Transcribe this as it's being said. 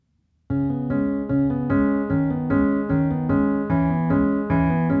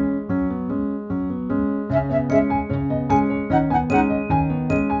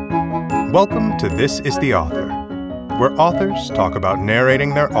Welcome to This is the Author, where authors talk about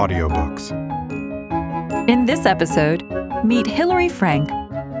narrating their audiobooks. In this episode, meet Hilary Frank,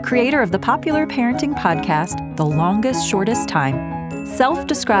 creator of the popular parenting podcast, The Longest Shortest Time,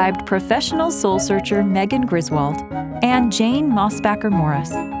 self-described professional soul searcher Megan Griswold, and Jane Mosbacher Morris,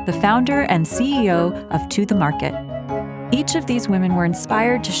 the founder and CEO of To the Market. Each of these women were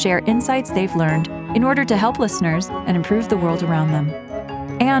inspired to share insights they've learned in order to help listeners and improve the world around them,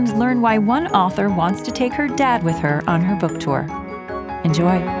 and learn why one author wants to take her dad with her on her book tour.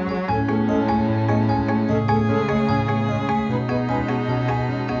 Enjoy.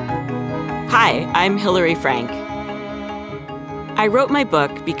 Hi, I'm Hilary Frank. I wrote my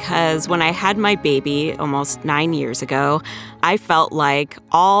book because when I had my baby almost 9 years ago, I felt like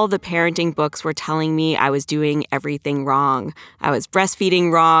all the parenting books were telling me I was doing everything wrong. I was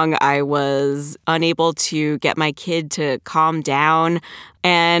breastfeeding wrong. I was unable to get my kid to calm down.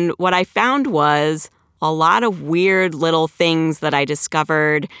 And what I found was a lot of weird little things that I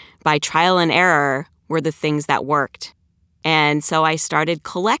discovered by trial and error were the things that worked. And so I started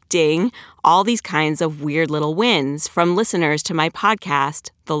collecting all these kinds of weird little wins from listeners to my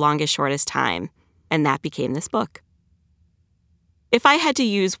podcast, The Longest Shortest Time. And that became this book. If I had to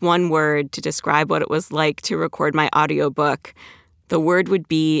use one word to describe what it was like to record my audiobook, the word would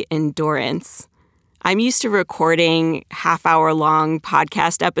be endurance. I'm used to recording half-hour-long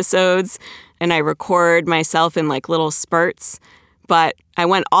podcast episodes, and I record myself in like little spurts. But I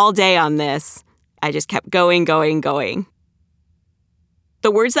went all day on this. I just kept going.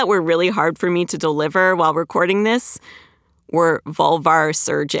 The words that were really hard for me to deliver while recording this were vulvar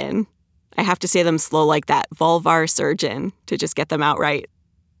surgeon. I have to say them slow like that, vulvar surgeon, to just get them out right.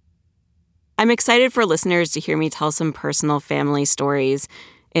 I'm excited for listeners to hear me tell some personal family stories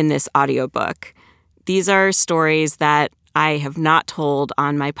in this audiobook. These are stories that I have not told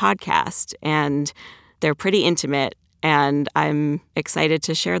on my podcast, and they're pretty intimate, and I'm excited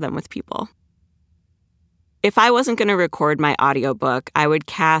to share them with people. If I wasn't going to record my audiobook, I would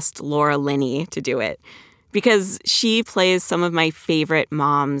cast Laura Linney to do it because she plays some of my favorite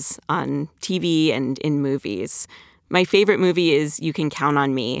moms on TV and in movies. My favorite movie is You Can Count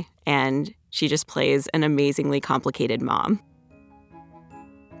on Me, and she just plays an amazingly complicated mom.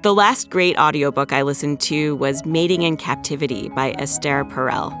 The last great audiobook I listened to was Mating in Captivity by Esther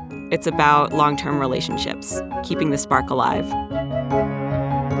Perel. It's about long-term relationships, keeping the spark alive.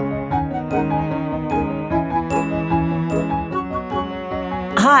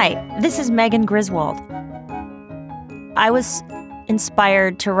 Hi, this is Megan Griswold. I was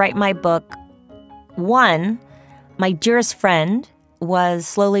inspired to write my book. One, my dearest friend was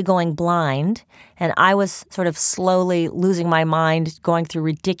slowly going blind, and I was sort of slowly losing my mind, going through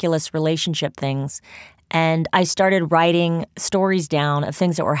ridiculous relationship things. And I started writing stories down of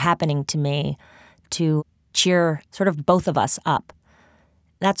things that were happening to me to cheer sort of both of us up.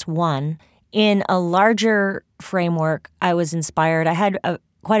 That's one. In a larger framework, I was inspired. I had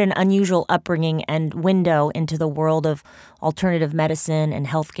quite an unusual upbringing and window into the world of alternative medicine and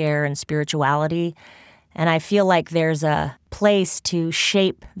healthcare and spirituality. And I feel like there's a place to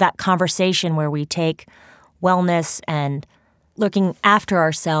shape that conversation where we take wellness and looking after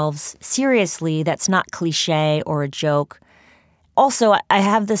ourselves seriously. That's not cliche or a joke. Also, I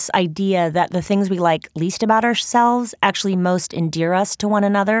have this idea that the things we like least about ourselves actually most endear us to one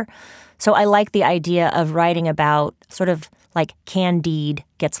another. So I like the idea of writing about sort of like Candide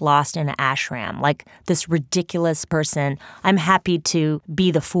gets lost in an ashram, like this ridiculous person. I'm happy to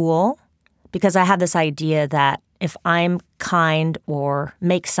be the fool because I have this idea that if I'm kind or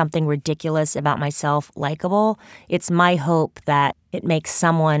make something ridiculous about myself likable, it's my hope that it makes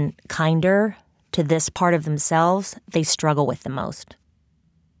someone kinder to this part of themselves they struggle with the most.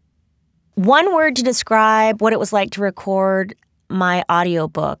 One word to describe what it was like to record my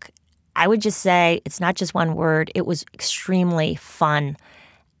audiobook, I would just say it's not just one word. It was extremely fun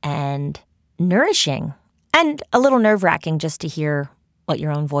and nourishing and a little nerve-wracking just to hear what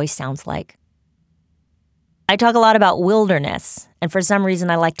your own voice sounds like. I talk a lot about wilderness, and for some reason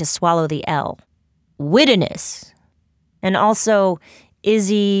I like to swallow the L. Wittiness. And also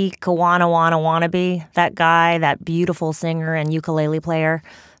Izzy Kawana-Wana-Wannabe, that guy, that beautiful singer and ukulele player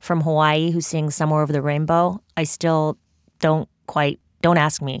from Hawaii who sings Somewhere Over the Rainbow. I still don't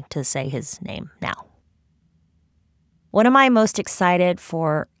ask me to say his name now. What am I most excited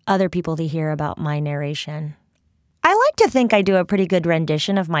for other people to hear about my narration? I like to think I do a pretty good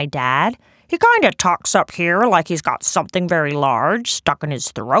rendition of my dad. He kind of talks up here like he's got something very large stuck in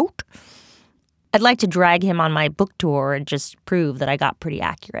his throat. I'd like to drag him on my book tour and just prove that I got pretty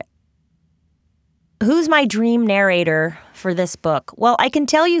accurate. Who's my dream narrator for this book? Well, I can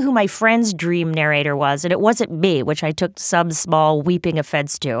tell you who my friend's dream narrator was, and it wasn't me, which I took some small weeping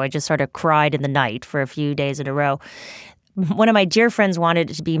offense to. I just sort of cried in the night for a few days in a row. One of my dear friends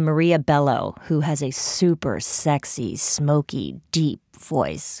wanted it to be Maria Bello, who has a super sexy, smoky, deep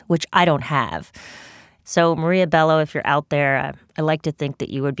voice, which I don't have. So Maria Bello, if you're out there, I like to think that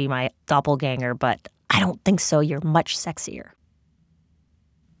you would be my doppelganger, but I don't think so. You're much sexier.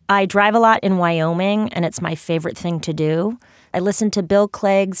 I drive a lot in Wyoming, and it's my favorite thing to do. I listen to Bill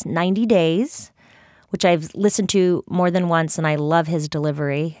Clegg's 90 Days, which I've listened to more than once, and I love his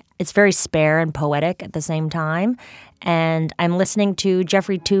delivery. It's very spare and poetic at the same time. And I'm listening to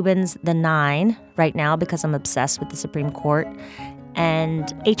Jeffrey Toobin's The Nine right now because I'm obsessed with the Supreme Court.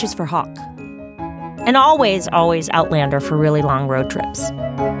 And H is for Hawk. And always, always Outlander for really long road trips.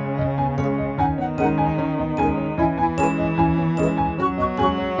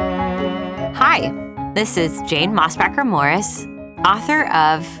 Hi, this is Jane Mosbacher Morris, author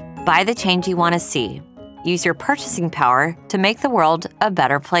of Buy the Change You Want to See. Use your purchasing power to make the world a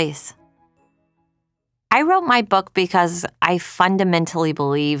better place. I wrote my book because I fundamentally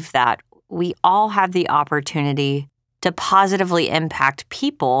believe that we all have the opportunity to positively impact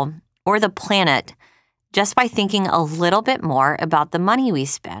people or the planet just by thinking a little bit more about the money we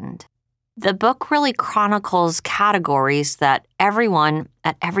spend. The book really chronicles categories that everyone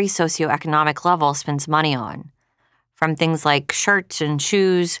at every socioeconomic level spends money on, from things like shirts and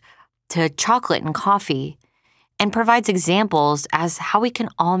shoes to chocolate and coffee, and provides examples as how we can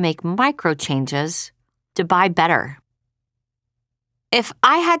all make micro changes to buy better. If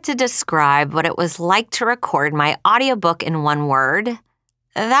I had to describe what it was like to record my audiobook in one word,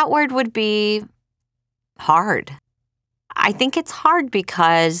 that word would be hard. I think it's hard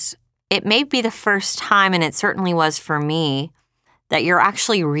because it may be the first time, and it certainly was for me, that you're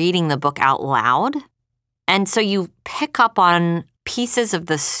actually reading the book out loud. And so you pick up on pieces of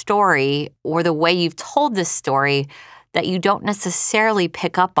the story or the way you've told this story that you don't necessarily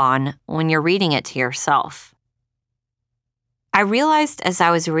pick up on when you're reading it to yourself. I realized as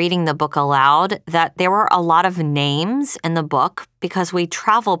I was reading the book aloud that there were a lot of names in the book because we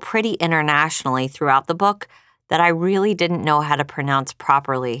travel pretty internationally throughout the book that I really didn't know how to pronounce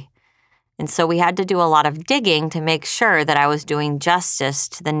properly. And so we had to do a lot of digging to make sure that I was doing justice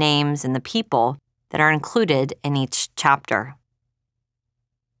to the names and the people that are included in each chapter.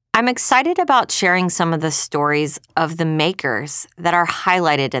 I'm excited about sharing some of the stories of the makers that are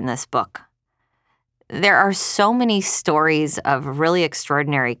highlighted in this book. There are so many stories of really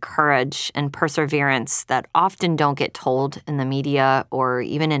extraordinary courage and perseverance that often don't get told in the media or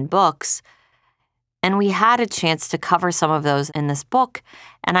even in books. And we had a chance to cover some of those in this book,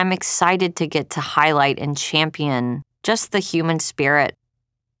 and I'm excited to get to highlight and champion just the human spirit.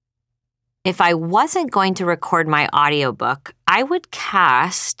 If I wasn't going to record my audiobook, I would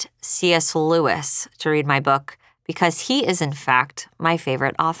cast C.S. Lewis to read my book because he is, in fact, my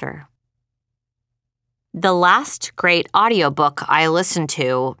favorite author. The last great audiobook I listened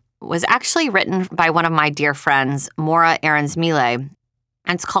to was actually written by one of my dear friends, Maura Ahrens-Mille,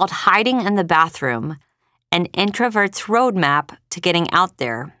 and it's called Hiding in the Bathroom, an introvert's roadmap to getting out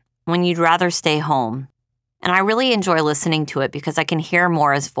there when you'd rather stay home. And I really enjoy listening to it because I can hear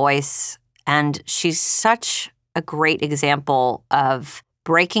Maura's voice, and she's such a great example of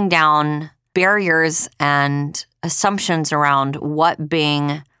breaking down barriers and assumptions around what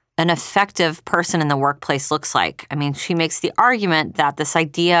being an effective person in the workplace looks like. I mean, she makes the argument that this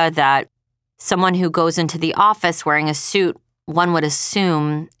idea that someone who goes into the office wearing a suit, one would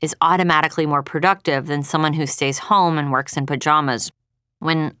assume, is automatically more productive than someone who stays home and works in pajamas,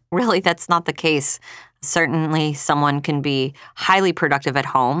 when really that's not the case. Certainly, someone can be highly productive at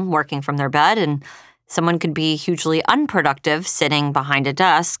home, working from their bed, and someone could be hugely unproductive sitting behind a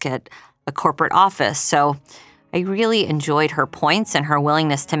desk at a corporate office. So I really enjoyed her points and her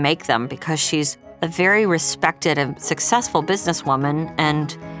willingness to make them because she's a very respected and successful businesswoman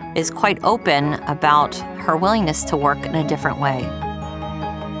and is quite open about her willingness to work in a different way.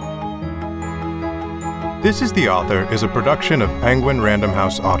 This is the Author is a production of Penguin Random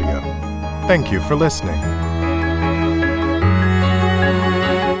House Audio. Thank you for listening.